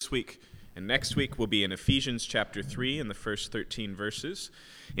this week. And next week we'll be in Ephesians chapter 3 in the first 13 verses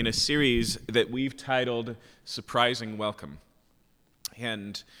in a series that we've titled Surprising Welcome.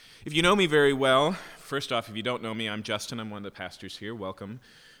 And if you know me very well, first off, if you don't know me, I'm Justin. I'm one of the pastors here. Welcome.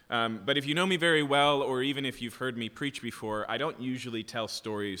 But if you know me very well, or even if you've heard me preach before, I don't usually tell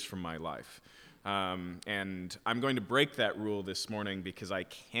stories from my life. And I'm going to break that rule this morning because I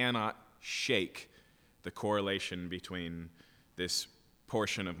cannot shake the correlation between this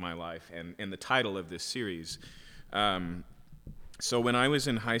portion of my life and the title of this series. So when I was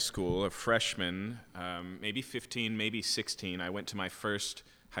in high school, a freshman, maybe 15, maybe 16, I went to my first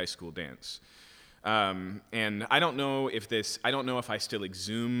high school dance. And I don't know if I still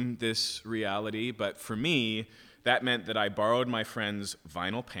exhume this reality, but for me, that meant that I borrowed my friend's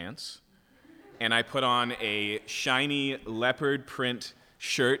vinyl pants, and I put on a shiny leopard print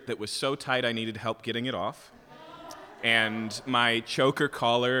shirt that was so tight I needed help getting it off, and my choker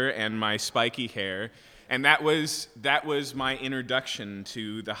collar and my spiky hair, and that was my introduction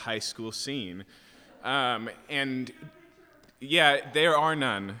to the high school scene. And yeah, there are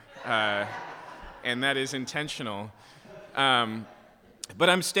none, and that is intentional. But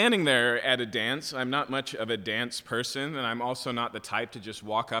I'm standing there at a dance. I'm not much of a dance person, and I'm also not the type to just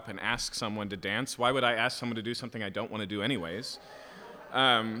walk up and ask someone to dance. Why would I ask someone to do something I don't want to do anyways?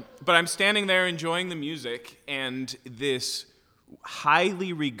 But I'm standing there enjoying the music, and this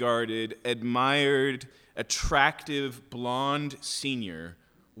highly regarded, admired, attractive, blonde senior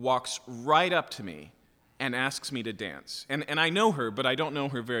walks right up to me and asks me to dance. And I know her, but I don't know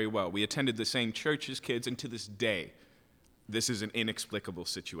her very well. We attended the same church as kids, and to this day, this is an inexplicable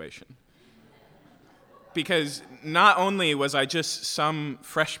situation. Because not only was I just some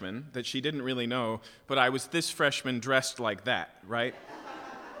freshman that she didn't really know, but I was this freshman dressed like that, right?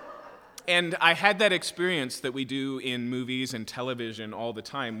 And I had that experience that we do in movies and television all the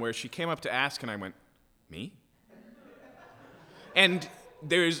time, where she came up to ask, and I went, "Me?" And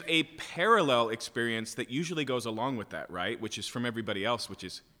there's a parallel experience that usually goes along with that, right? Which is from everybody else, which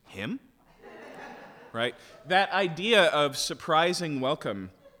is, "Him?" Right? That idea of surprising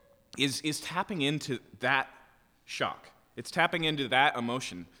welcome is tapping into that shock. It's tapping into that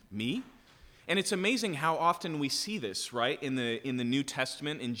emotion. Me? And it's amazing how often we see this, right, in the New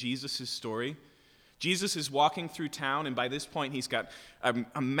Testament, in Jesus' story. Jesus is walking through town, and by this point, he's got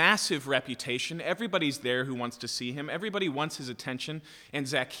a massive reputation. Everybody's there who wants to see him. Everybody wants his attention. And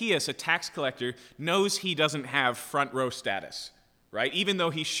Zacchaeus, a tax collector, knows he doesn't have front row status, right? Even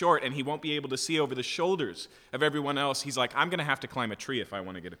though he's short and he won't be able to see over the shoulders of everyone else, he's like, I'm going to have to climb a tree if I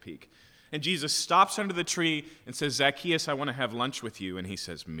want to get a peek. And Jesus stops under the tree and says, "Zacchaeus, I want to have lunch with you." And he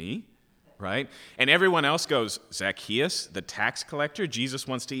says, "Me?" Right? And everyone else goes, "Zacchaeus, the tax collector, Jesus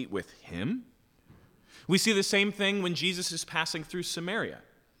wants to eat with him?" We see the same thing when Jesus is passing through Samaria.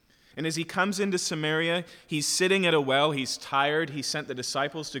 And as he comes into Samaria, he's sitting at a well, he's tired, he sent the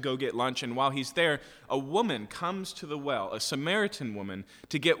disciples to go get lunch, and while he's there, a woman comes to the well, a Samaritan woman,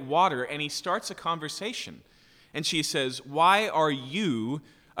 to get water, and he starts a conversation. And she says, "Why are you,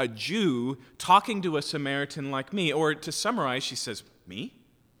 a Jew, talking to a Samaritan like me?" Or to summarize, she says, "Me?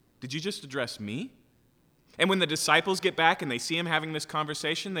 Did you just address me?" And when the disciples get back and they see him having this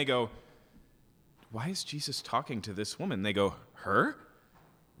conversation, they go, "Why is Jesus talking to this woman?" They go, "Her?"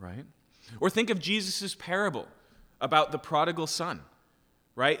 Right? Or think of Jesus' parable about the prodigal son,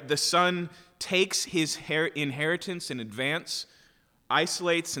 right? The son takes his inheritance in advance,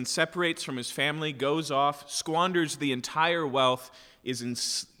 isolates and separates from his family, goes off, squanders the entire wealth,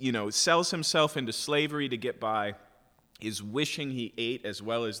 sells himself into slavery to get by, is wishing he ate as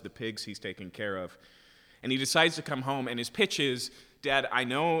well as the pigs he's taking care of. And he decides to come home, and his pitch is, "Dad, I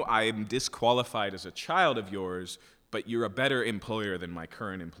know I'm disqualified as a child of yours, but you're a better employer than my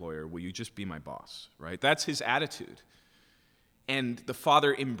current employer. Will you just be my boss?" Right? That's his attitude. And the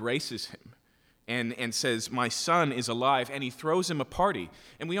father embraces him and says, "My son is alive," and he throws him a party.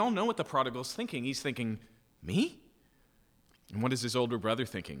 And we all know what the prodigal's thinking. He's thinking, "Me?" And what is his older brother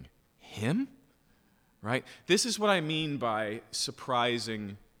thinking? "Him?" Right? This is what I mean by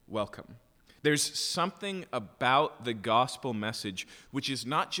surprising welcome. There's something about the gospel message which is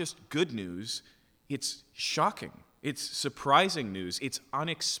not just good news, it's shocking. It's surprising news. It's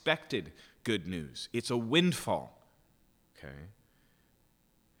unexpected good news. It's a windfall. Okay?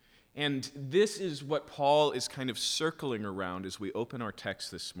 And this is what Paul is kind of circling around as we open our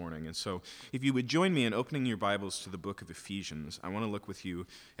text this morning. And so if you would join me in opening your Bibles to the book of Ephesians, I want to look with you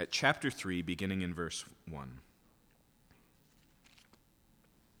at chapter 3, beginning in verse 1.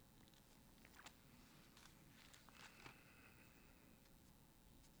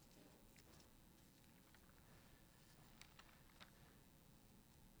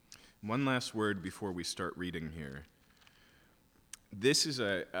 One last word before we start reading here. This is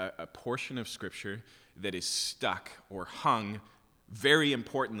a portion of Scripture that is stuck or hung very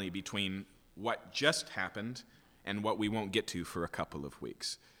importantly between what just happened and what we won't get to for a couple of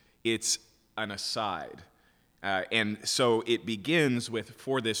weeks. It's an aside. And so it begins with,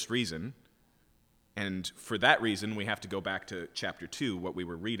 for this reason, and for that reason we have to go back to chapter 2, what we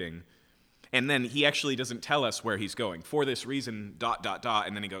were reading. And then he actually doesn't tell us where he's going. For this reason, ...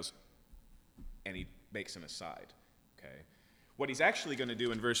 and then he goes, and he makes an aside. Okay. What he's actually going to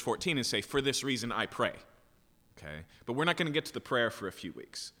do in verse 14 is say, for this reason I pray. Okay. But we're not going to get to the prayer for a few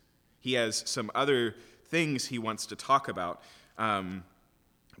weeks. He has some other things he wants to talk about,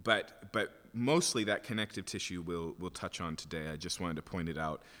 but mostly that connective tissue we'll touch on today. I just wanted to point it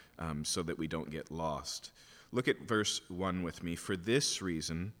out so that we don't get lost. Look at verse 1 with me. For this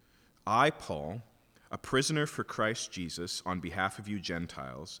reason, I, Paul, a prisoner for Christ Jesus, on behalf of you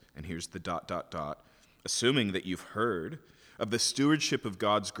Gentiles, and here's the ... assuming that you've heard of the stewardship of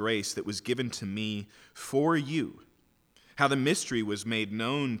God's grace that was given to me for you, how the mystery was made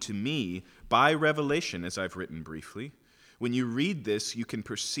known to me by revelation, as I've written briefly. When you read this, you can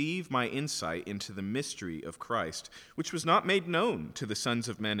perceive my insight into the mystery of Christ, which was not made known to the sons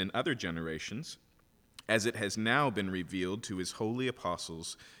of men in other generations, as it has now been revealed to his holy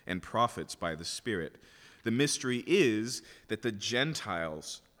apostles and prophets by the Spirit. The mystery is that the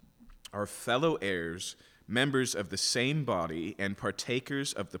Gentiles are fellow heirs, members of the same body, and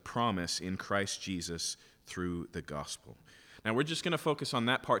partakers of the promise in Christ Jesus through the gospel. Now, we're just going to focus on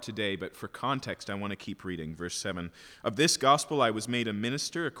that part today, but for context, I want to keep reading. Verse 7, of this gospel I was made a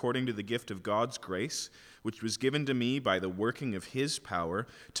minister according to the gift of God's grace, which was given to me by the working of his power.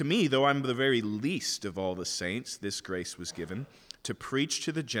 To me, though I'm the very least of all the saints, this grace was given, to preach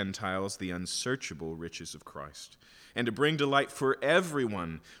to the Gentiles the unsearchable riches of Christ, and to bring to light for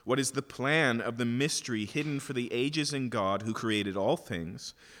everyone what is the plan of the mystery hidden for the ages in God who created all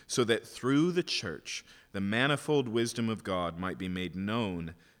things, so that through the church the manifold wisdom of God might be made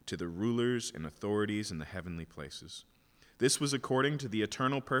known to the rulers and authorities in the heavenly places. This was according to the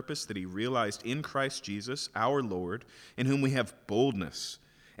eternal purpose that he realized in Christ Jesus, our Lord, in whom we have boldness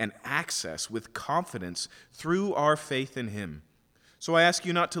and access with confidence through our faith in him. So I ask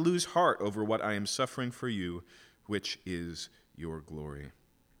you not to lose heart over what I am suffering for you, which is your glory.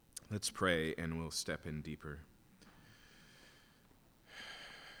 Let's pray and we'll step in deeper.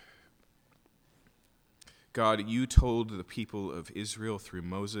 God, you told the people of Israel through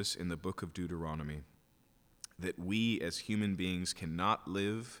Moses in the book of Deuteronomy that we as human beings cannot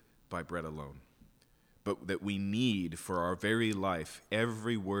live by bread alone, but that we need for our very life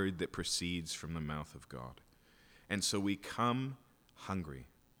every word that proceeds from the mouth of God. And so we come hungry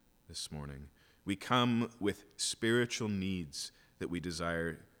this morning. We come with spiritual needs that we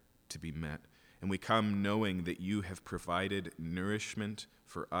desire to be met. And we come knowing that you have provided nourishment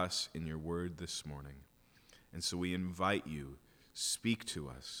for us in your word this morning. And so we invite you, speak to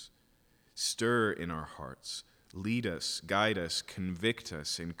us, stir in our hearts, lead us, guide us, convict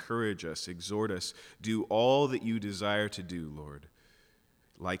us, encourage us, exhort us. Do all that you desire to do, Lord.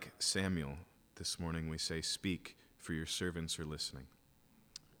 Like Samuel, this morning we say, speak, for your servants are listening.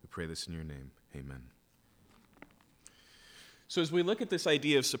 We pray this in your name. Amen. So as we look at this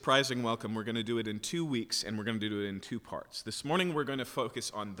idea of surprising welcome, we're going to do it in 2 weeks, and we're going to do it in 2 parts. This morning we're going to focus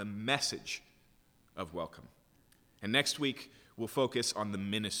on the message of welcome. And next week, we'll focus on the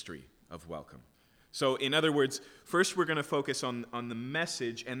ministry of welcome. So in other words, first we're going to focus on the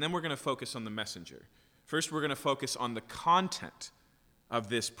message, and then we're going to focus on the messenger. First we're going to focus on the content of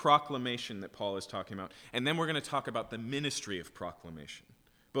this proclamation that Paul is talking about, and then we're going to talk about the ministry of proclamation,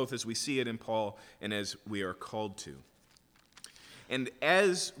 both as we see it in Paul and as we are called to. And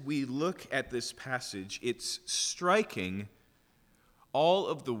as we look at this passage, it's striking all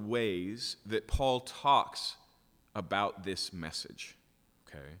of the ways that Paul talks about this message,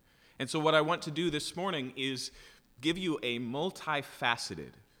 okay? And so what I want to do this morning is give you a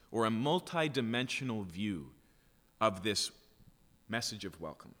multifaceted or a multidimensional view of this message of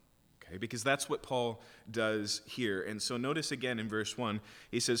welcome, okay? Because that's what Paul does here. And so notice again in verse 1,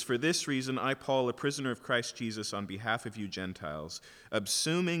 he says, for this reason I, Paul, a prisoner of Christ Jesus, on behalf of you Gentiles,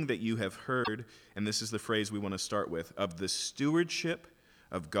 assuming that you have heard, and this is the phrase we want to start with, of the stewardship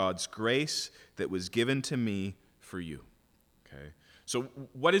of God's grace that was given to me for you. Okay. So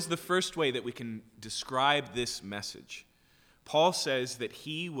what is the first way that we can describe this message? Paul says that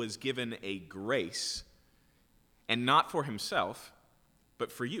he was given a grace, and not for himself,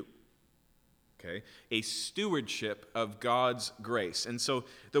 but for you. Okay? A stewardship of God's grace. And so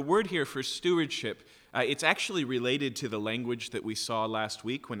the word here for stewardship It's actually related to the language that we saw last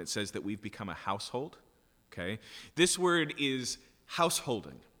week when it says that we've become a household. Okay? This word is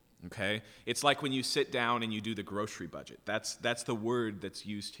householding. Okay? It's like when you sit down and you do the grocery budget. That's the word that's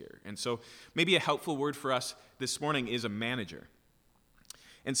used here. And so maybe a helpful word for us this morning is a manager.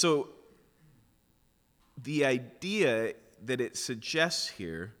 And so the idea that it suggests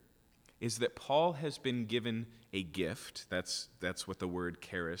here is that Paul has been given a gift. That's what the word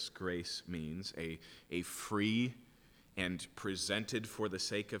charis, grace, means. A free and presented for the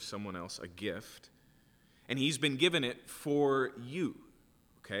sake of someone else, a gift. And he's been given it for you.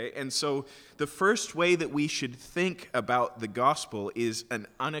 Okay? And so the first way that we should think about the gospel is an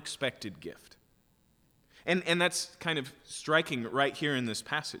unexpected gift. And that's kind of striking right here in this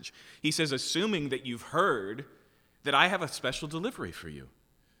passage. He says, assuming that you've heard that I have a special delivery for you.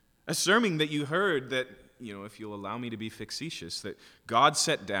 Assuming that you heard that, if you'll allow me to be facetious, that God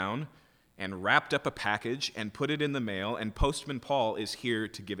sat down and wrapped up a package and put it in the mail, and Postman Paul is here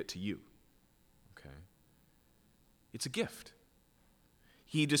to give it to you. Okay? It's a gift.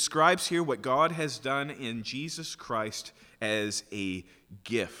 He describes here what God has done in Jesus Christ as a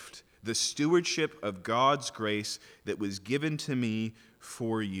gift. The stewardship of God's grace that was given to me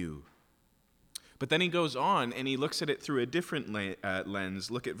for you. But then he goes on and he looks at it through a different lens.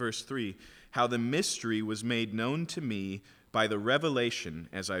 Look at verse 3. How the mystery was made known to me by the revelation,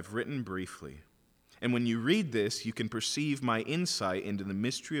 as I've written briefly. And when you read this, you can perceive my insight into the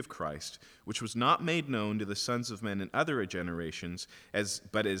mystery of Christ, which was not made known to the sons of men in other generations,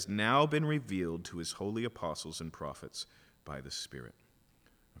 but has now been revealed to his holy apostles and prophets by the Spirit.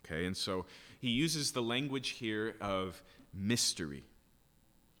 Okay, and so he uses the language here of mystery.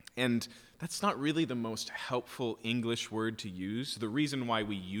 And that's not really the most helpful English word to use. The reason why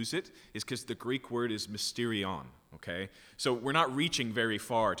we use it is because the Greek word is mysterion, okay? So we're not reaching very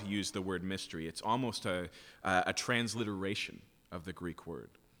far to use the word mystery. It's almost a transliteration of the Greek word.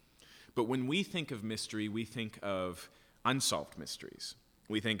 But when we think of mystery, we think of unsolved mysteries.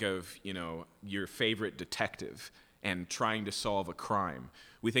 We think of, your favorite detective and trying to solve a crime.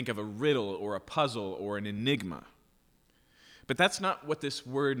 We think of a riddle or a puzzle or an enigma. But that's not what this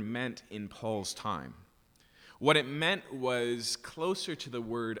word meant in Paul's time. What it meant was closer to the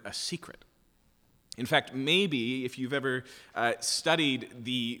word a secret. In fact, maybe if you've ever studied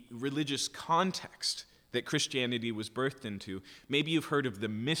the religious context that Christianity was birthed into, maybe you've heard of the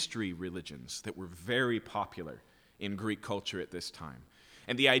mystery religions that were very popular in Greek culture at this time.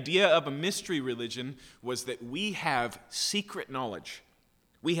 And the idea of a mystery religion was that we have secret knowledge.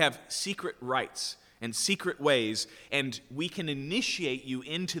 We have secret rights and secret ways, and we can initiate you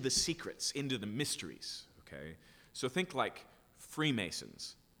into the secrets, into the mysteries, okay? So think like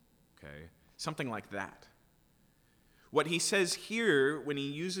Freemasons, okay? Something like that. What he says here, when he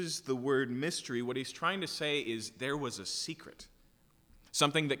uses the word mystery, what he's trying to say is there was a secret.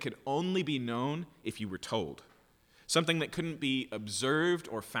 Something that could only be known if you were told. Something that couldn't be observed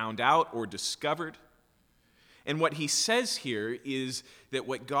or found out or discovered. And what he says here is that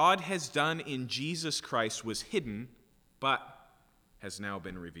what God has done in Jesus Christ was hidden, but has now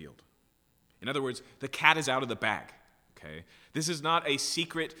been revealed. In other words, the cat is out of the bag. Okay? This is not a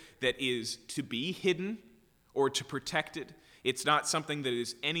secret that is to be hidden or to protect it. It's not something that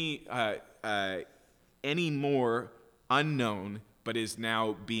is any more unknown, but is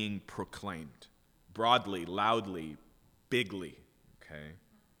now being proclaimed. Broadly, loudly, bigly, okay?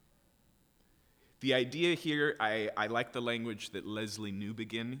 The idea here, I like the language that Leslie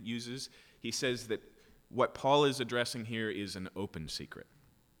Newbegin uses. He says that what Paul is addressing here is an open secret.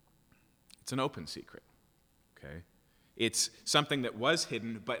 It's an open secret, okay? It's something that was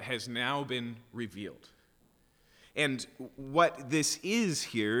hidden but has now been revealed. And what this is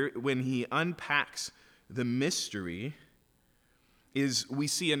here, when he unpacks the mystery, is we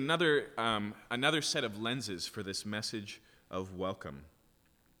see another set of lenses for this message of welcome.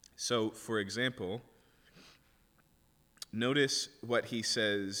 So, for example, notice what he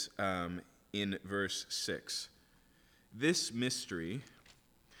says in verse 6. This mystery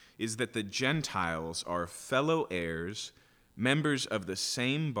is that the Gentiles are fellow heirs, members of the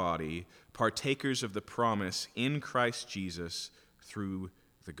same body, partakers of the promise in Christ Jesus through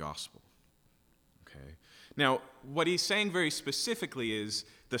the gospel. Okay. Now, what he's saying very specifically is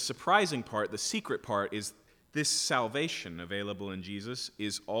the surprising part, the secret part, is this salvation available in Jesus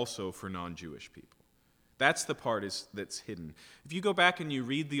is also for non-Jewish people. That's the part that's hidden. If you go back and you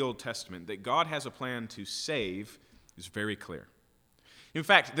read the Old Testament, that God has a plan to save is very clear. In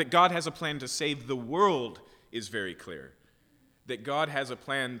fact, that God has a plan to save the world is very clear. That God has a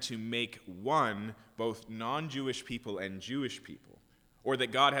plan to make one both non-Jewish people and Jewish people or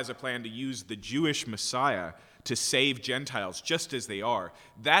that God has a plan to use the Jewish Messiah to save Gentiles just as they are,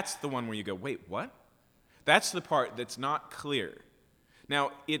 that's the one where you go, wait, what? That's the part that's not clear.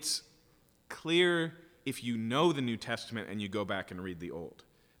 Now, it's clear if you know the New Testament and you go back and read the Old.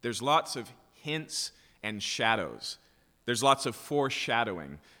 There's lots of hints and shadows. There's lots of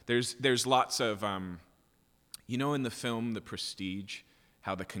foreshadowing. There's lots of, in the film The Prestige,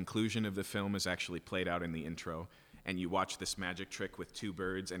 how the conclusion of the film is actually played out in the intro, and you watch this magic trick with two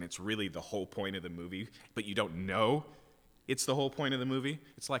birds, and it's really the whole point of the movie, but you don't know it's the whole point of the movie?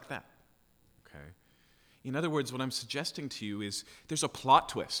 It's like that, okay? In other words, what I'm suggesting to you is there's a plot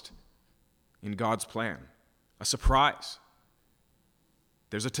twist in God's plan, a surprise.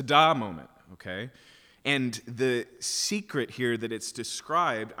 There's a ta-da moment, okay? And the secret here that it's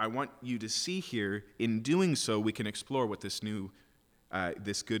described, I want you to see here. In doing so, we can explore what this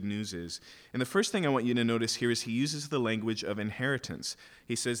good news is. And the first thing I want you to notice here is he uses the language of inheritance.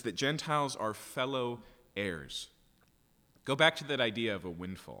 He says that Gentiles are fellow heirs. Go back to that idea of a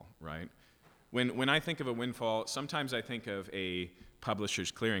windfall, right? When I think of a windfall, sometimes I think of a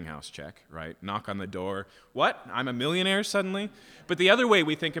publisher's clearinghouse check, right? Knock on the door. What? I'm a millionaire suddenly? But the other way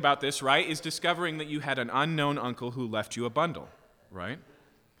we think about this, right, is discovering that you had an unknown uncle who left you a bundle, right?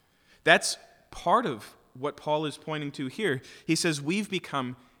 That's part of what Paul is pointing to here. He says we've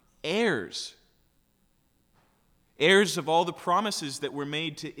become heirs. Heirs of all the promises that were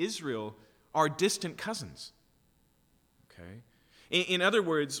made to Israel, our distant cousins. Okay? In other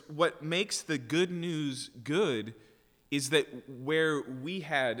words, what makes the good news good is that where we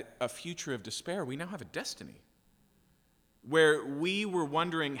had a future of despair, we now have a destiny. Where we were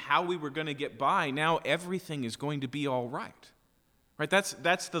wondering how we were going to get by, now everything is going to be all right. Right?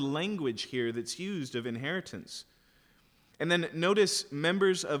 That's the language here that's used of inheritance. And then notice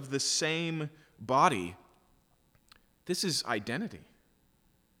members of the same body. This is identity.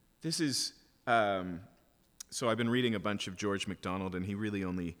 This is so I've been reading a bunch of George MacDonald, and he really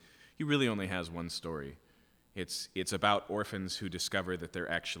only has one story. It's about orphans who discover that they're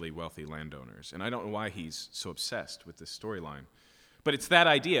actually wealthy landowners. And I don't know why he's so obsessed with this storyline. But it's that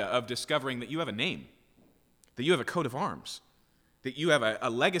idea of discovering that you have a name, that you have a coat of arms, that you have a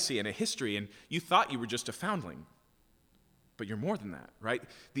legacy and a history, and you thought you were just a foundling. But you're more than that, right?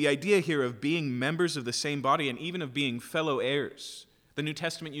 The idea here of being members of the same body and even of being fellow heirs. The New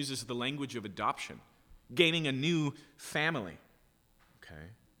Testament uses the language of adoption, gaining a new family. Okay?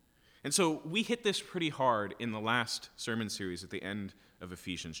 And so we hit this pretty hard in the last sermon series at the end of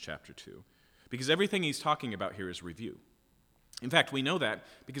Ephesians chapter 2, because everything he's talking about here is review. In fact, we know that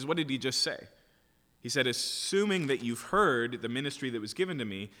because what did he just say? He said, assuming that you've heard the ministry that was given to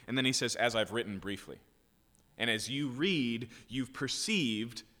me, and then he says, as I've written briefly. And as you read, you've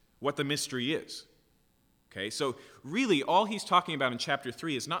perceived what the mystery is. Okay, so really all he's talking about in chapter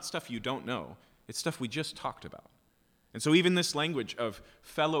 3 is not stuff you don't know, it's stuff we just talked about. And so even this language of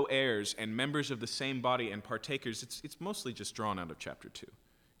fellow heirs and members of the same body and partakers, it's mostly just drawn out of chapter 2.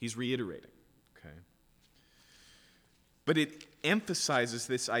 He's reiterating, okay? But it emphasizes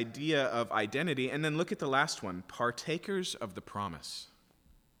this idea of identity. And then look at the last one, partakers of the promise.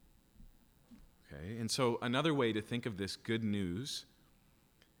 Okay, and so another way to think of this good news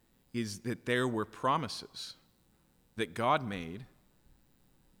is that there were promises that God made,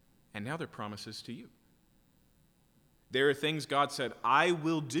 and now they're promises to you. There are things God said, I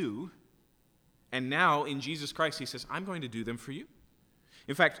will do, and now in Jesus Christ he says, I'm going to do them for you.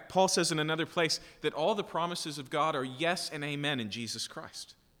 In fact, Paul says in another place that all the promises of God are yes and amen in Jesus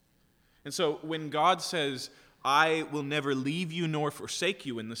Christ. And so when God says, I will never leave you nor forsake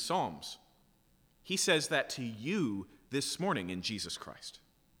you in the Psalms, he says that to you this morning in Jesus Christ.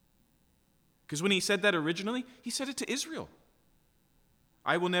 Because when he said that originally, he said it to Israel.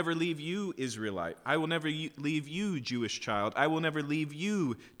 I will never leave you, Israelite. I will never leave you, Jewish child. I will never leave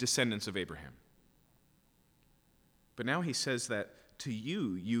you, descendants of Abraham. But now he says that to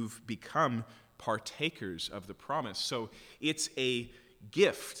you, you've become partakers of the promise. So it's a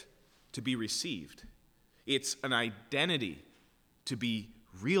gift to be received. It's an identity to be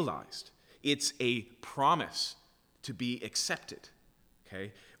realized. It's a promise to be accepted.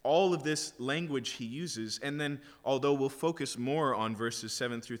 Okay? All of this language he uses, and then although we'll focus more on verses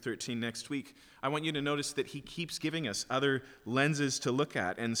 7 through 13 next week, I want you to notice that he keeps giving us other lenses to look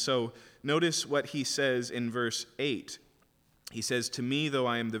at. And so notice what he says in verse 8. He says, to me, though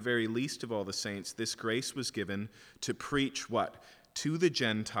I am the very least of all the saints, this grace was given to preach what? To the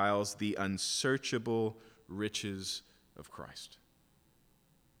Gentiles, the unsearchable riches of Christ.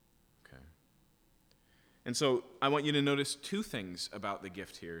 Okay. And so I want you to notice two things about the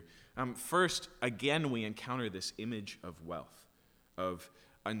gift here. First, again, we encounter this image of wealth. of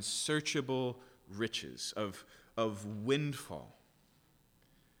unsearchable riches, of windfall.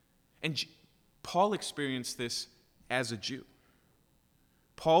 And Paul experienced this as a Jew.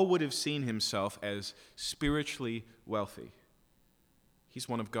 Paul would have seen himself as spiritually wealthy. He's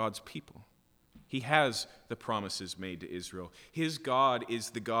one of God's people. He has the promises made to Israel. His God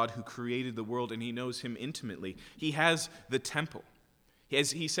is the God who created the world, and he knows him intimately. He has the temple.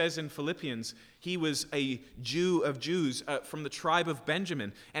 As he says in Philippians, he was a Jew of Jews from the tribe of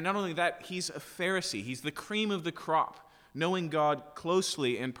Benjamin. And not only that, he's a Pharisee. He's the cream of the crop, knowing God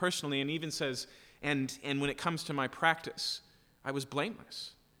closely and personally, and even says, and when it comes to my practice, I was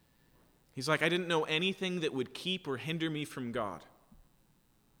blameless. He's like, I didn't know anything that would keep or hinder me from God.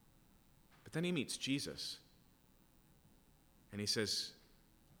 But then he meets Jesus. And he says,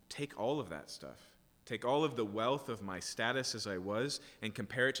 take all of that stuff. Take all of the wealth of my status as I was and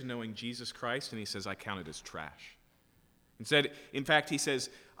compare it to knowing Jesus Christ. And he says, I count it as trash. In fact, he says,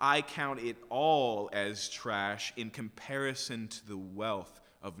 I count it all as trash in comparison to the wealth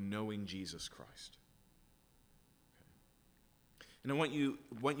of knowing Jesus Christ. And I want you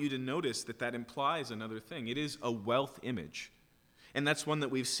to notice that implies another thing. It is a wealth image. And that's one that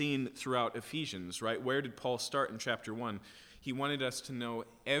we've seen throughout Ephesians, right? Where did Paul start in chapter 1? He wanted us to know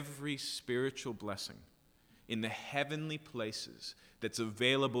every spiritual blessing in the heavenly places that's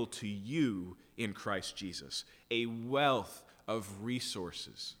available to you in Christ Jesus. A wealth of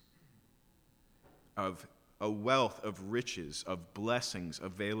resources, of a wealth of riches, of blessings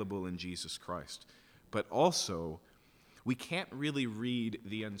available in Jesus Christ. But also, we can't really read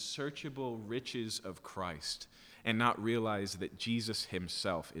the unsearchable riches of Christ and not realize that Jesus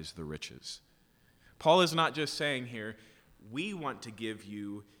himself is the riches. Paul is not just saying here, we want to give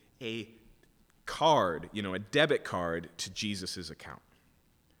you a card, a debit card to Jesus' account.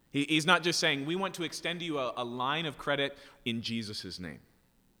 He's not just saying, we want to extend you a line of credit in Jesus' name.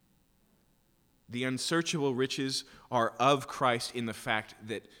 The unsearchable riches are of Christ in the fact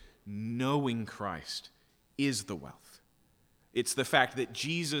that knowing Christ is the wealth. It's the fact that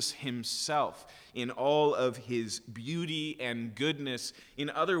Jesus himself, in all of his beauty and goodness, in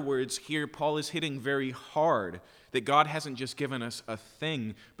other words, here Paul is hitting very hard that God hasn't just given us a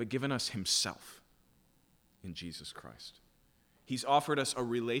thing, but given us himself in Jesus Christ. He's offered us a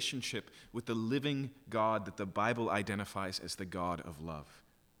relationship with the living God that the Bible identifies as the God of love.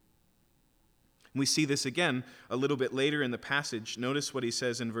 And we see this again a little bit later in the passage. Notice what he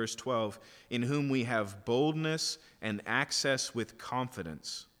says in verse 12, in whom we have boldness and access with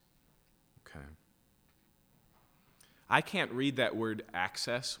confidence. Okay. I can't read that word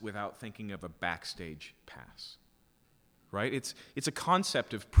access without thinking of a backstage pass, right? It's a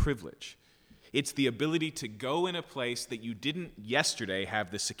concept of privilege. It's the ability to go in a place that you didn't yesterday have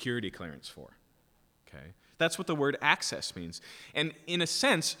the security clearance for, okay? That's what the word access means. And in a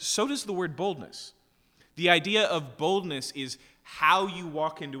sense, so does the word boldness. The idea of boldness is how you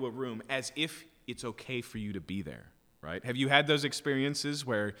walk into a room as if it's okay for you to be there, right? Have you had those experiences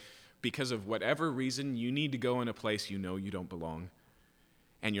where because of whatever reason you need to go in a place you know you don't belong?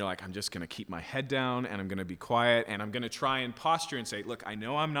 And you're like, I'm just going to keep my head down and I'm going to be quiet and I'm going to try and posture and say, look, I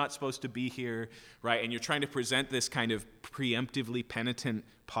know I'm not supposed to be here, right? And you're trying to present this kind of preemptively penitent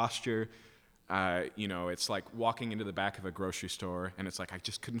posture. It's like walking into the back of a grocery store and it's like, I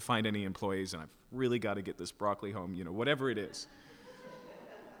just couldn't find any employees and I've really got to get this broccoli home, whatever it is.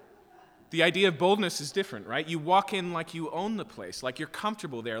 The idea of boldness is different, right? You walk in like you own the place, like you're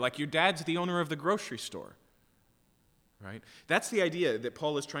comfortable there, like your dad's the owner of the grocery store, right? That's the idea that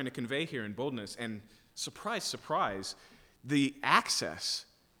Paul is trying to convey here in boldness. And surprise, surprise, the access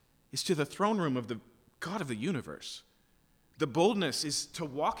is to the throne room of the God of the universe. The boldness is to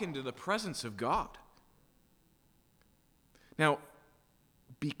walk into the presence of God. Now,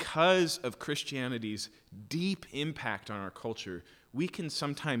 because of Christianity's deep impact on our culture, we can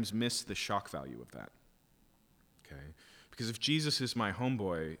sometimes miss the shock value of that. Okay? Because if Jesus is my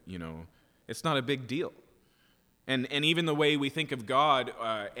homeboy, it's not a big deal. And even the way we think of God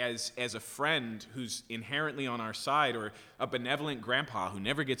as a friend who's inherently on our side, or a benevolent grandpa who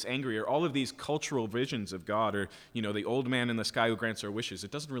never gets angry, or all of these cultural visions of God, or the old man in the sky who grants our wishes,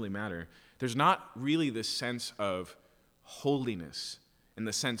 it doesn't really matter. There's not really this sense of holiness and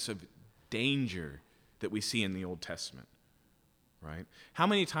the sense of danger that we see in the Old Testament, right? How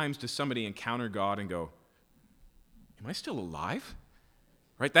many times does somebody encounter God and go, am I still alive?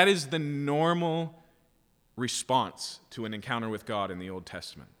 Right? That is the normal response to an encounter with God in the Old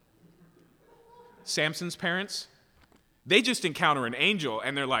Testament. Samson's parents, they just encounter an angel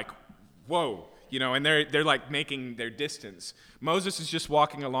and they're like, whoa, and they're like making their distance. Moses is just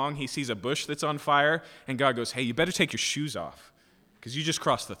walking along, he sees a bush that's on fire, and God goes, hey, you better take your shoes off. because you just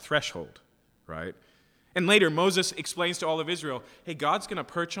crossed the threshold, right? And later, Moses explains to all of Israel, hey, God's going to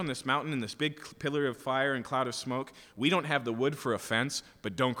perch on this mountain in this big pillar of fire and cloud of smoke. We don't have the wood for a fence,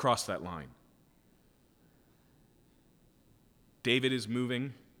 but don't cross that line. David is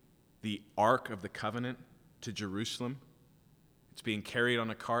moving the Ark of the Covenant to Jerusalem. It's being carried on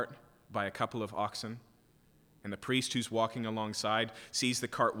a cart by a couple of oxen. And the priest who's walking alongside sees the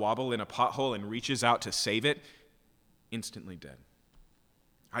cart wobble in a pothole and reaches out to save it, instantly dead.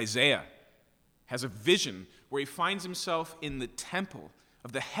 Isaiah has a vision where he finds himself in the temple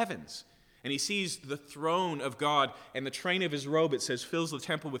of the heavens, and he sees the throne of God, and the train of his robe, it says, fills the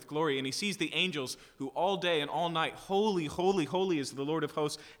temple with glory, and he sees the angels who all day and all night, holy, holy, holy is the Lord of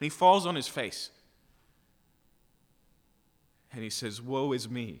hosts, and he falls on his face. And he says, woe is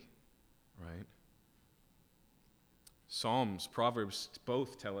me, right? Psalms, Proverbs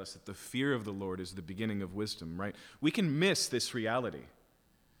both tell us that the fear of the Lord is the beginning of wisdom, right? We can miss this reality.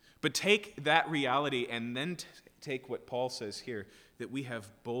 But take that reality and then take what Paul says here, that we have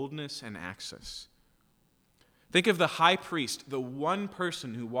boldness and access. Think of the high priest, the one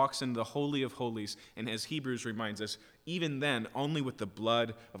person who walks into the Holy of Holies, and as Hebrews reminds us, even then, only with the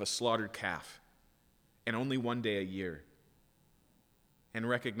blood of a slaughtered calf, and only one day a year. And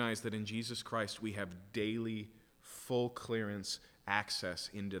recognize that in Jesus Christ we have daily, full clearance access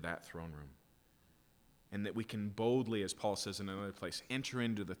into that throne room. And that we can boldly, as Paul says in another place, enter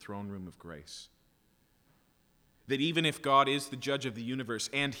into the throne room of grace. That even if God is the judge of the universe,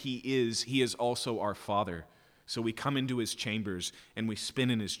 and He is also our Father. So we come into His chambers and we spin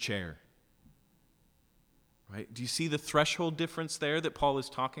in His chair. Right? Do you see the threshold difference there that Paul is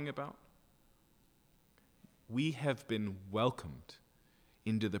talking about? We have been welcomed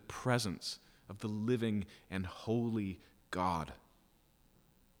into the presence of the living and holy God.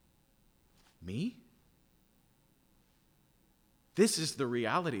 Me? This is the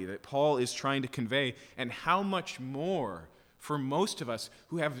reality that Paul is trying to convey, and how much more for most of us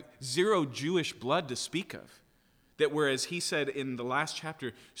who have zero Jewish blood to speak of. That whereas he said in the last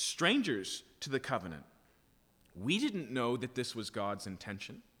chapter, strangers to the covenant, we didn't know that this was God's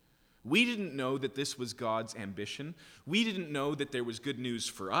intention. We didn't know that this was God's ambition. We didn't know that there was good news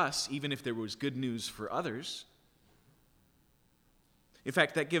for us, even if there was good news for others. In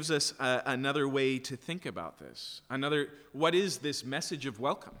fact, that gives us another way to think about this. What is this message of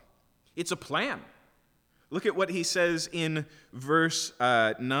welcome? It's a plan. Look at what he says in verse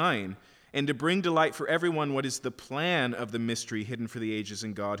 9. And to bring delight for everyone, what is the plan of the mystery hidden for the ages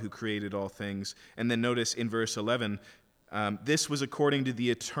in God who created all things? And then notice in verse 11, this was according to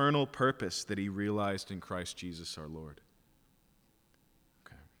the eternal purpose that he realized in Christ Jesus our Lord.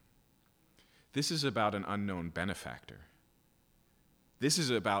 Okay. This is about an unknown benefactor. This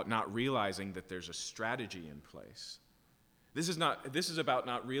is about not realizing that there's a strategy in place. This is about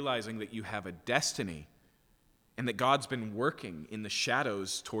not realizing that you have a destiny and that God's been working in the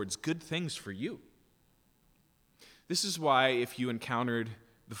shadows towards good things for you. This is why if you encountered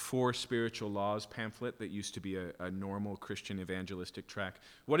the 4 Spiritual Laws pamphlet that used to be a normal Christian evangelistic tract,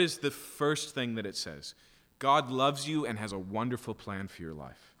 what is the first thing that it says? God loves you and has a wonderful plan for your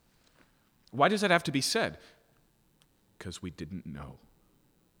life. Why does that have to be said? Because we didn't know.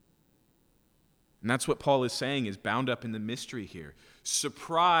 And that's what Paul is saying is bound up in the mystery here.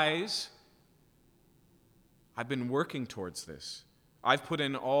 Surprise! I've been working towards this. I've put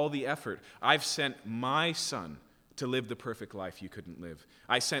in all the effort. I've sent my son to live the perfect life you couldn't live.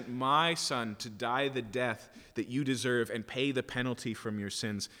 I sent my son to die the death that you deserve and pay the penalty from your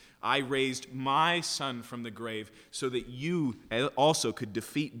sins. I raised my son from the grave so that you also could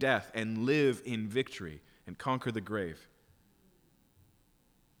defeat death and live in victory and conquer the grave.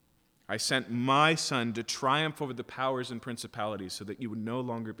 I sent my son to triumph over the powers and principalities so that you would no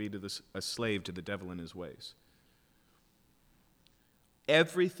longer be a slave to the devil and his ways.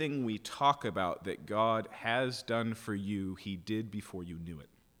 Everything we talk about that God has done for you, he did before you knew it.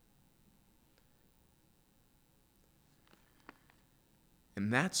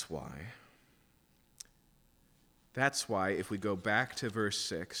 And that's why, if we go back to verse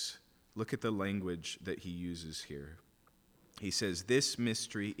 6, look at the language that he uses here. He says, this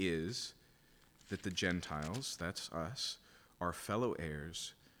mystery is that the Gentiles, that's us, are fellow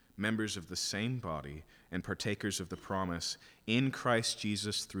heirs, members of the same body, and partakers of the promise in Christ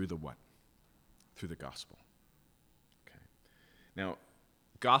Jesus through the what? Through the gospel. Okay. Now,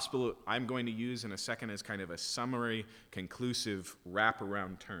 gospel I'm going to use in a second as kind of a summary, conclusive,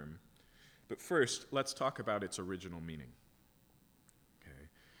 wraparound term. But first, let's talk about its original meaning. Okay.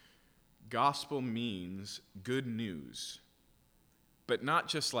 Gospel means good news. But not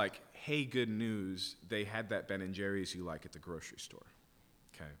just like, hey, good news, they had that Ben & Jerry's you like at the grocery store.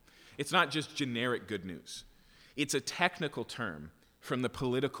 Okay? It's not just generic good news. It's a technical term from the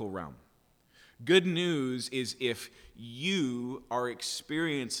political realm. Good news is if you are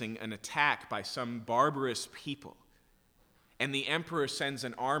experiencing an attack by some barbarous people, and the emperor sends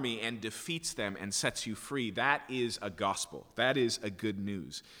an army and defeats them and sets you free. That is a gospel. That is a good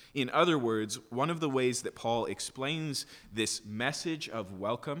news. In other words, one of the ways that Paul explains this message of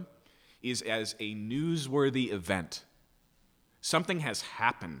welcome is as a newsworthy event. Something has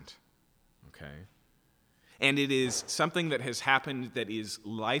happened, okay? And it is something that has happened that is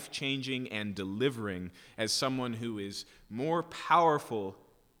life-changing and delivering, as someone who is more powerful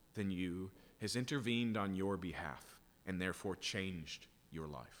than you has intervened on your behalf and therefore changed your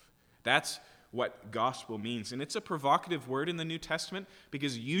life. That's what gospel means. And it's a provocative word in the New Testament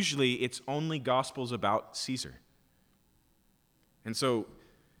because usually it's only gospels about Caesar. And so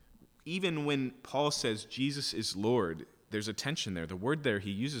even when Paul says Jesus is Lord, there's a tension there. The word there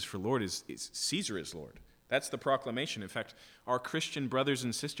he uses for Lord is Caesar is Lord. That's the proclamation. In fact, our Christian brothers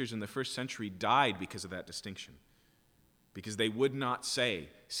and sisters in the first century died because of that distinction. Because they would not say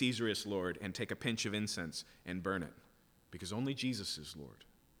Caesar is Lord and take a pinch of incense and burn it. Because only Jesus is Lord.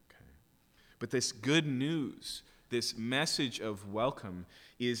 Okay. But this good news, this message of welcome,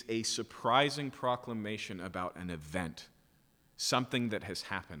 is a surprising proclamation about an event, something that has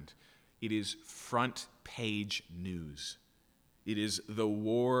happened. It is front page news. It is the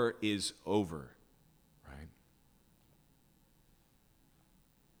war is over, right?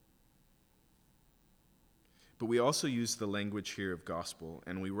 But we also use the language here of gospel,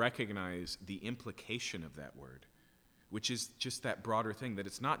 and we recognize the implication of that word, which is just that broader thing, that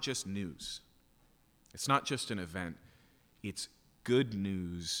it's not just news. It's not just an event. It's good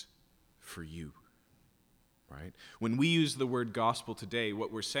news for you, right? When we use the word gospel today,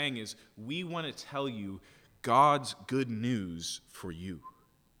 what we're saying is we want to tell you God's good news for you.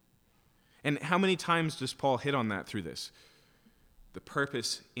 And how many times does Paul hit on that through this? The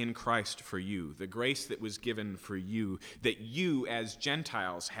purpose in Christ for you, the grace that was given for you, that you as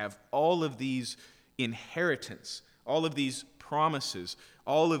Gentiles have all of these inheritance, all of these promises,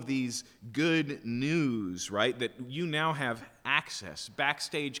 all of these good news, right? That you now have access,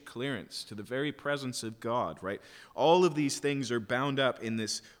 backstage clearance to the very presence of God, right? All of these things are bound up in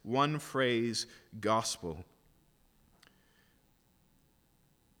this one phrase, gospel.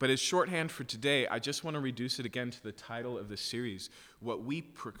 But as shorthand for today, I just want to reduce it again to the title of the series, what we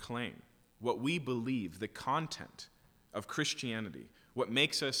proclaim, what we believe, the content of Christianity. What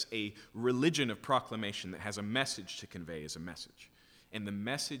makes us a religion of proclamation that has a message to convey is a message. And the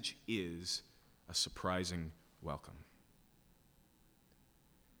message is a surprising welcome.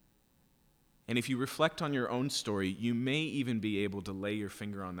 And if you reflect on your own story, you may even be able to lay your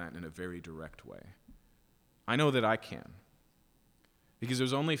finger on that in a very direct way. I know that I can. Because it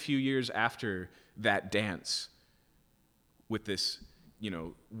was only a few years after that dance with this,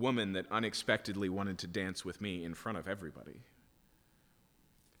 woman that unexpectedly wanted to dance with me in front of everybody,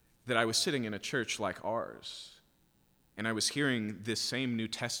 that I was sitting in a church like ours, and I was hearing this same New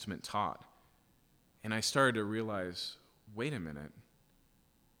Testament taught, and I started to realize, wait a minute,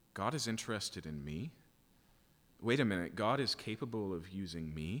 God is interested in me? Wait a minute, God is capable of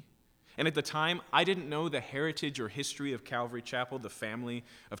using me? And at the time, I didn't know the heritage or history of Calvary Chapel, the family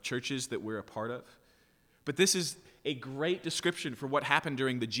of churches that we're a part of. But this is a great description for what happened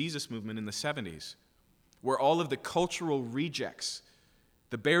during the Jesus movement in the 70s, where all of the cultural rejects,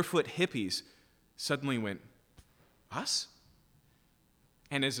 the barefoot hippies, suddenly went, us?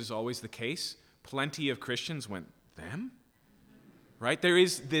 And as is always the case, plenty of Christians went, them? Right? There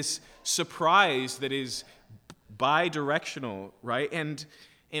is this surprise that is bi-directional, right? And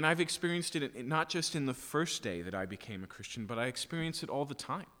I've experienced it not just in the first day that I became a Christian, but I experience it all the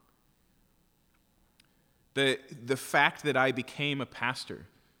time. The fact that I became a pastor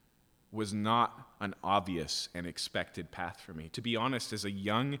was not an obvious and expected path for me. To be honest, as a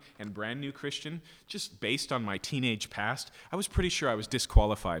young and brand new Christian, just based on my teenage past, I was pretty sure I was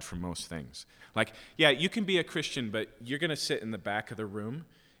disqualified from most things. Like, yeah, you can be a Christian, but you're going to sit in the back of the room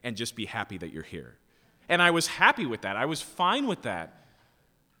and just be happy that you're here. And I was happy with that. I was fine with that.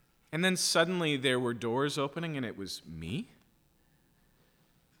 And then suddenly there were doors opening and it was me?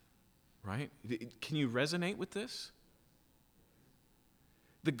 Right? Can you resonate with this?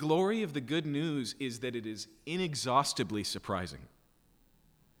 The glory of the good news is that it is inexhaustibly surprising.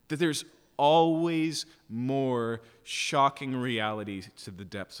 That there's always more shocking reality to the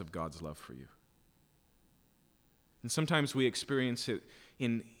depths of God's love for you. And sometimes we experience it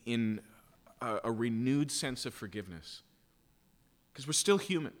in a renewed sense of forgiveness. Because we're still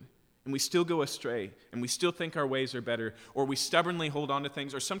human. and we still go astray, and we still think our ways are better, or we stubbornly hold on to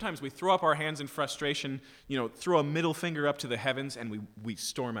things, or sometimes we throw up our hands in frustration, throw a middle finger up to the heavens, and we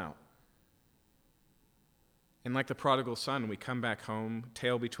storm out. And like the prodigal son, we come back home,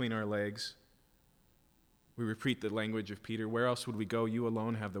 tail between our legs. We repeat the language of Peter, where else would we go? You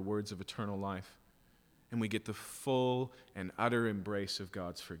alone have the words of eternal life. And we get the full and utter embrace of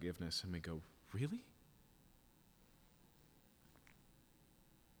God's forgiveness, and we go, really?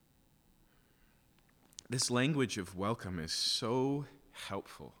 This language of welcome is so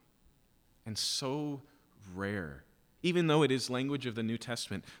helpful and so rare. Even though it is language of the New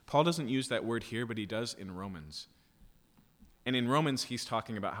Testament, Paul doesn't use that word here, but he does in Romans. And in Romans, he's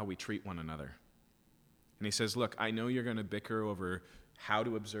talking about how we treat one another. And he says, look, I know you're going to bicker over how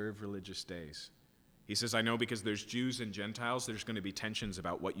to observe religious days. He says, I know because there's Jews and Gentiles, there's going to be tensions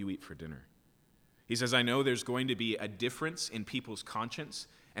about what you eat for dinner. He says, I know there's going to be a difference in people's conscience,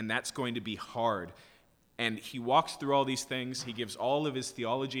 and that's going to be hard. And he walks through all these things. He gives all of his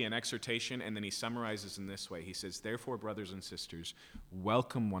theology and exhortation, and then he summarizes in this way. He says, therefore, brothers and sisters,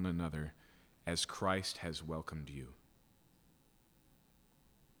 welcome one another as Christ has welcomed you.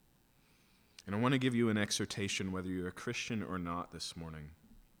 And I want to give you an exhortation, whether you're a Christian or not this morning.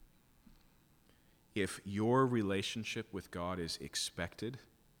 If your relationship with God is expected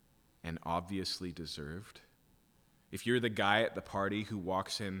and obviously deserved, if you're the guy at the party who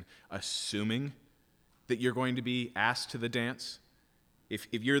walks in assuming that you're going to be asked to the dance, if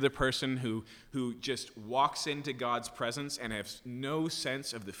you're the person who just walks into God's presence and has no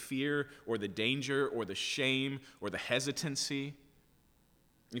sense of the fear or the danger or the shame or the hesitancy,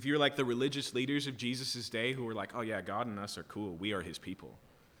 if you're like the religious leaders of Jesus' day who were like, oh yeah, God and us are cool, we are his people,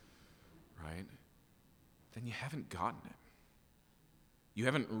 right? Then you haven't gotten it. You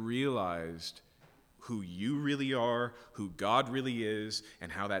haven't realized who you really are, who God really is,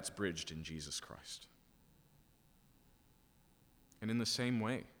 and how that's bridged in Jesus Christ. And in the same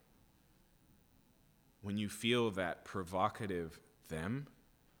way, when you feel that provocative them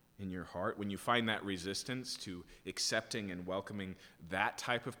in your heart, when you find that resistance to accepting and welcoming that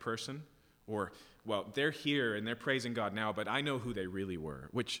type of person, or, well, they're here and they're praising God now, but I know who they really were,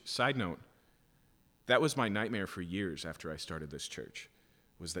 which, side note, that was my nightmare for years after I started this church,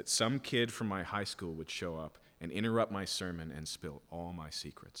 was that some kid from my high school would show up and interrupt my sermon and spill all my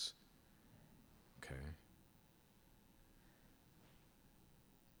secrets. Okay?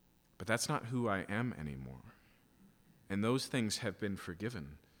 But that's not who I am anymore. And those things have been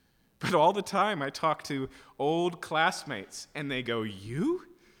forgiven. But all the time I talk to old classmates and they go, you?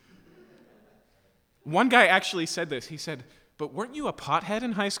 One guy actually said this. He said, but weren't you a pothead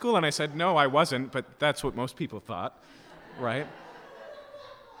in high school? And I said, no, I wasn't, but that's what most people thought, right?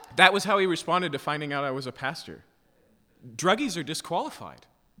 That was how he responded to finding out I was a pastor. Druggies are disqualified,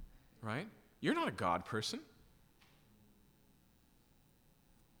 right? You're not a God person.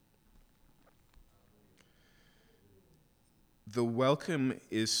 The welcome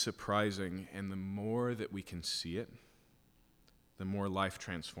is surprising, and the more that we can see it, the more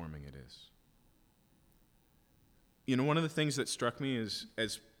life-transforming it is. One of the things that struck me is,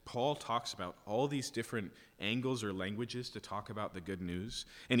 as Paul talks about all these different angles or languages to talk about the good news,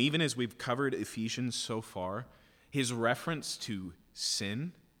 and even as we've covered Ephesians so far, his reference to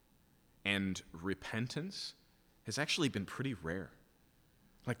sin and repentance has actually been pretty rare.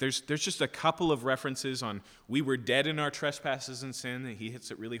 Like there's just a couple of references on we were dead in our trespasses and sin, and he hits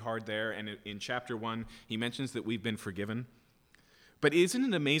it really hard there. And in chapter 1, he mentions that we've been forgiven. But isn't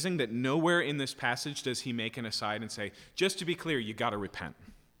it amazing that nowhere in this passage does he make an aside and say, just to be clear, you got to repent.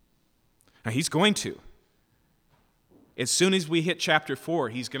 Now he's going to. As soon as we hit chapter 4,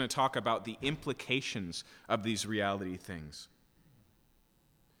 he's going to talk about the implications of these reality things.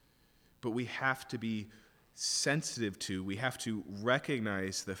 But we have to be sensitive to, we have to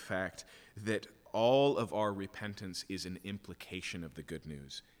recognize the fact that all of our repentance is an implication of the good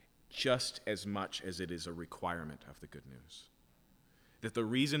news, just as much as it is a requirement of the good news. That the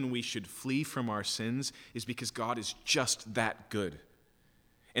reason we should flee from our sins is because God is just that good.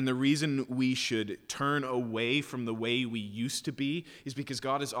 And the reason we should turn away from the way we used to be is because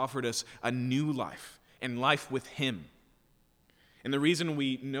God has offered us a new life, and life with him. And the reason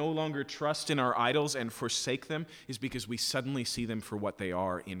we no longer trust in our idols and forsake them is because we suddenly see them for what they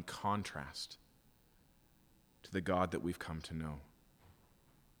are in contrast to the God that we've come to know.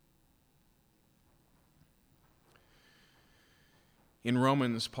 In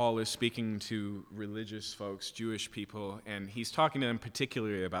Romans, Paul is speaking to religious folks, Jewish people, and he's talking to them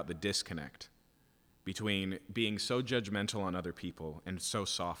particularly about the disconnect between being so judgmental on other people and so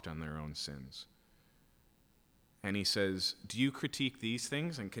soft on their own sins. And he says, do you critique these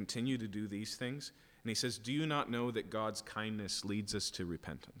things and continue to do these things? And he says, do you not know that God's kindness leads us to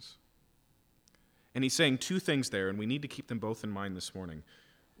repentance? And he's saying two things there, and we need to keep them both in mind this morning.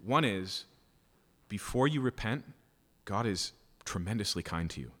 One is, before you repent, God is tremendously kind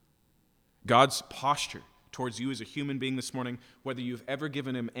to you. God's posture towards you as a human being this morning, whether you've ever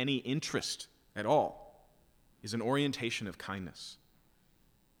given him any interest at all, is an orientation of kindness.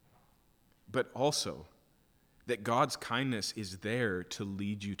 But also, that God's kindness is there to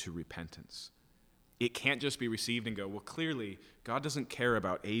lead you to repentance. It can't just be received and go, well, clearly, God doesn't care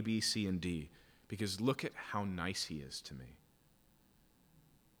about A, B, C, and D, because look at how nice he is to me.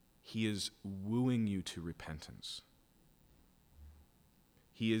 He is wooing you to repentance.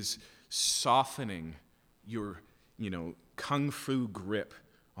 He is softening your, kung fu grip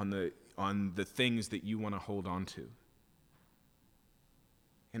on the things that you want to hold on to.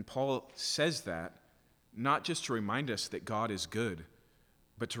 And Paul says that not just to remind us that God is good,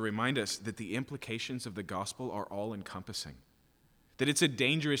 but to remind us that the implications of the gospel are all-encompassing. That it's a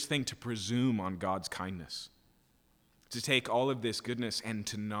dangerous thing to presume on God's kindness. To take all of this goodness and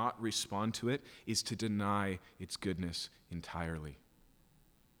to not respond to it is to deny its goodness entirely.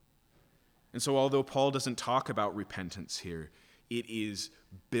 And so although Paul doesn't talk about repentance here, it is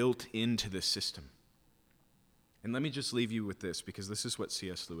built into the system. And let me just leave you with this, because this is what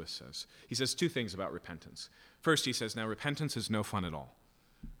C.S. Lewis says. He says two things about repentance. First, he says, now repentance is no fun at all.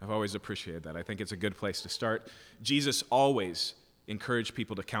 I've always appreciated that. I think it's a good place to start. Jesus always encouraged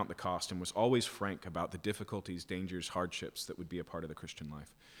people to count the cost and was always frank about the difficulties, dangers, hardships that would be a part of the Christian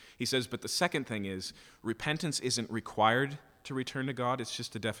life. He says, but the second thing is, repentance isn't required to return to God. It's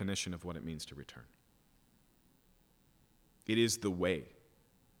just a definition of what it means to return. It is the way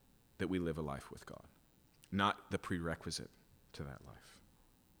that we live a life with God, not the prerequisite to that life.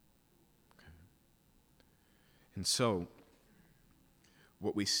 Okay. And so,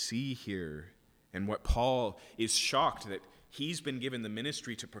 what we see here, and what Paul is shocked that he's been given the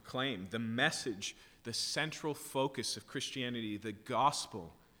ministry to proclaim, the message, the central focus of Christianity, the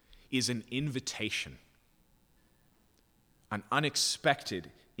gospel, is an invitation, an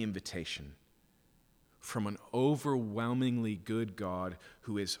unexpected invitation from an overwhelmingly good God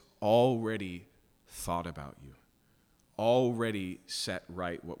who has already thought about you, already set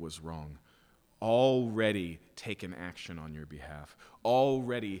right what was wrong, already taken action on your behalf,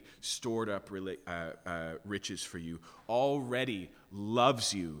 already stored up riches for you, already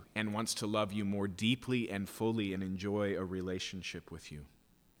loves you and wants to love you more deeply and fully and enjoy a relationship with you.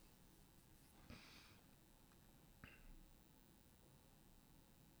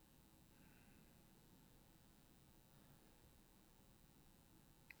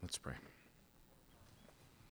 Let's pray.